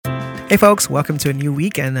Hey folks, welcome to a new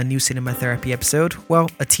week and a new Cinematherapy episode. Well,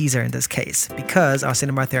 a teaser in this case, because our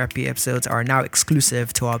Cinematherapy episodes are now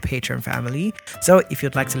exclusive to our Patreon family. So if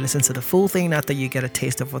you'd like to listen to the full thing after you get a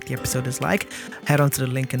taste of what the episode is like, head on to the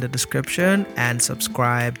link in the description and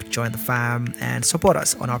subscribe, join the fam, and support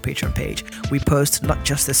us on our Patreon page. We post not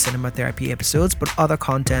just the Cinematherapy episodes, but other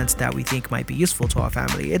content that we think might be useful to our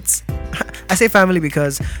family. I say family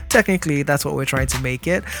because technically that's what we're trying to make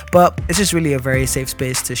it, but it's just really a very safe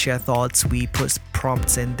space to share thoughts. We put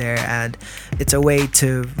prompts in there, and it's a way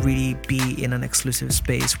to really be in an exclusive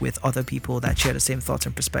space with other people that share the same thoughts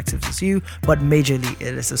and perspectives as you. But majorly,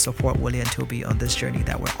 it is to support Willie and Toby on this journey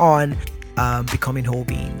that we're on, becoming whole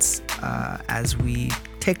beings as we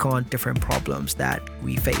take on different problems that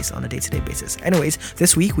we face on a day-to-day basis. Anyways,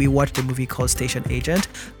 this week we watched a movie called Station Agent.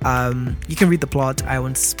 You can read the plot. I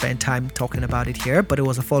won't spend time talking about it here, but it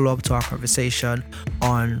was a follow-up to our conversation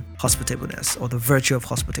on hospitableness, or the virtue of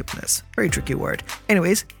hospitableness. Very tricky word.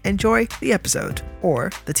 Anyways, enjoy the episode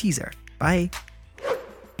or the teaser. Bye.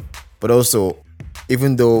 But also,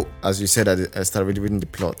 even though, as you said, I started reading the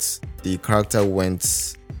plot, the character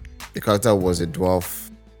was a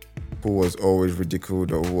dwarf who was always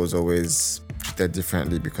ridiculed or who was always treated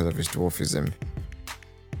differently because of his dwarfism.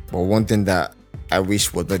 But one thing that I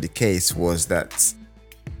wish was not the case was that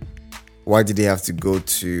why did he have to go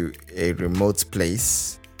to a remote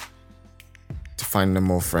place to find no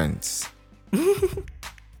more friends?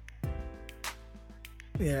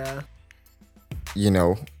 Yeah. You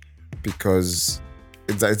know, because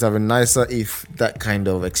it's even nicer if that kind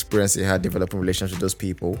of experience he had developing relationships with those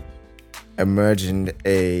people emerge in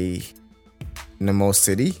a normal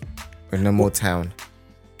city or normal town.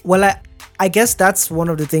 Well, I guess that's one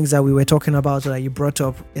of the things that we were talking about, that you brought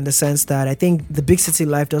up, in the sense that I think the big city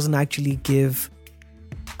life doesn't actually give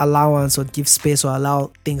allowance or give space or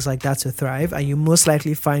allow things like that to thrive, and you most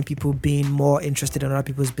likely find people being more interested in other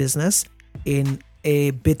people's business in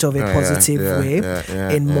a bit of a positive way,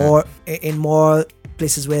 in more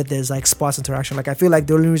places where there's like sparse interaction. Like I feel like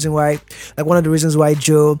the only reason why, like one of the reasons why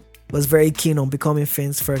Joe was very keen on becoming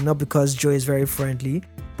Finn's friend, not because Joe is very friendly,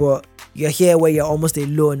 but you're here where you're almost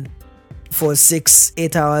alone for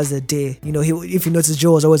 6-8 hours a day. You know, if you notice,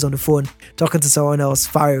 Joe was always on the phone talking to someone else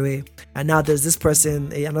far away, and now there's this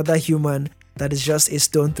person, another human, that is just a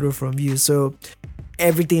stone throw from you. So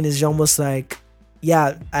everything is almost like,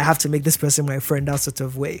 yeah, I have to make this person my friend, that sort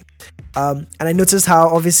of way. And I noticed how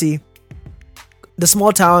obviously the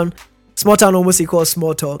small town almost equals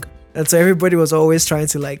small talk. And so everybody was always trying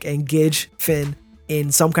to like engage Finn in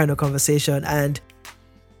some kind of conversation, and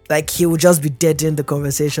like he would just be dead in the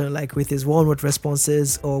conversation, like with his one-word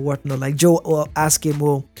responses or whatnot. Like Joe will ask him,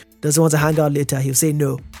 "Oh, does he want to hang out later?" He'll say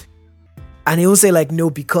no, and he will say like no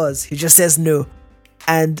because he just says no,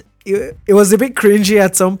 and it was a bit cringy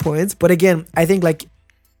at some points. But again, I think like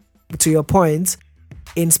to your point,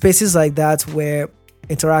 in spaces like that where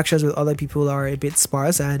interactions with other people are a bit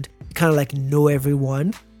sparse and you kind of like know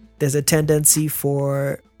everyone, there's a tendency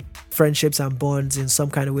for friendships and bonds in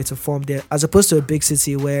some kind of way to form there, as opposed to a big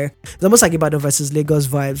city where it's almost like Ibadan versus Lagos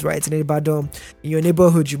vibes, right? In Ibadan, in your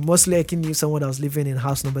neighborhood, you most likely knew someone that was living in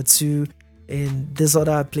house number 2. In these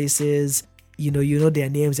other places, you know their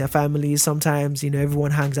names, their families. Sometimes,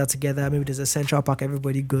 everyone hangs out together. Maybe there's a central park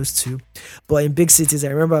everybody goes to. But in big cities, I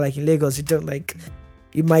remember like in Lagos,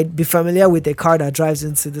 you might be familiar with a car that drives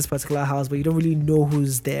into this particular house, but you don't really know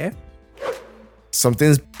who's there. Some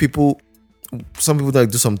people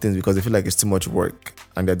don't do some things because they feel like it's too much work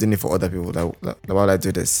and they're doing it for other people. Why would I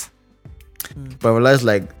do this? But I realize,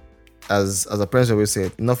 like, as a parent always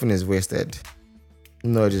say, nothing is wasted.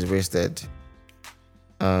 Knowledge is wasted.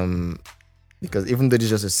 Because even though this is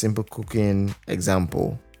just a simple cooking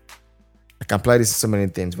example, I can apply this to so many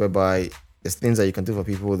things, whereby there's things that you can do for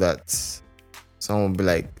people that someone will be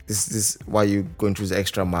like, this why you going through the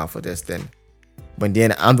extra mile for this then. But in the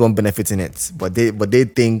end, I'm the one benefiting it. But they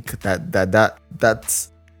think that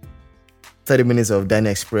 30 minutes of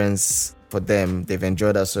dining experience for them, they've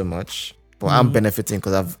enjoyed that so much. But I'm benefiting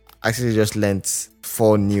because I've actually just learnt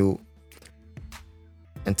 4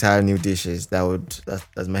 entire new dishes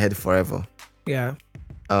that's my head forever. Yeah.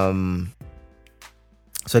 So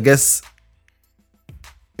I guess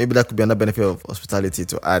maybe that could be another benefit of hospitality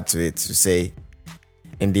to add to it, to say,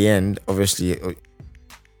 in the end, obviously,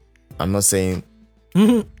 I'm not saying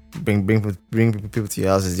bring people to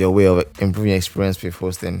your house is your way of improving your experience with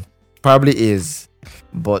hosting. Probably is,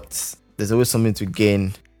 but there's always something to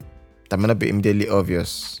gain that might not be immediately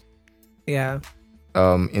obvious. Yeah.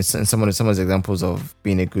 In some of the examples of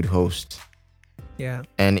being a good host. Yeah.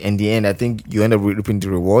 And in the end, I think you end up reaping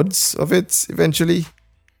the rewards of it eventually.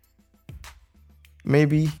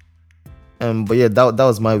 Maybe. But yeah, that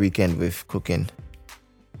was my weekend with cooking.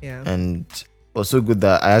 Yeah. And it was so good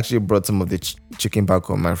that I actually brought some of the chicken back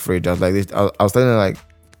on my fridge. I was like, I was telling her, like,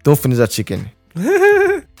 don't finish that chicken.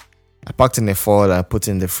 I packed in a foil, I put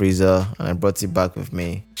it in the freezer, and I brought it back with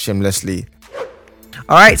me shamelessly.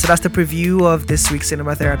 All right, so that's the preview of this week's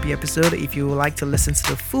Cinematherapy episode. If you would like to listen to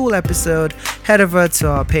the full episode, head over to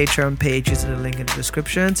our Patreon page using the link in the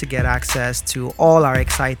description to get access to all our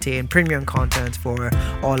exciting premium content for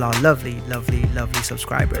all our lovely, lovely, lovely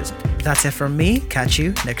subscribers. That's it from me. Catch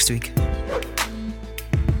you next week.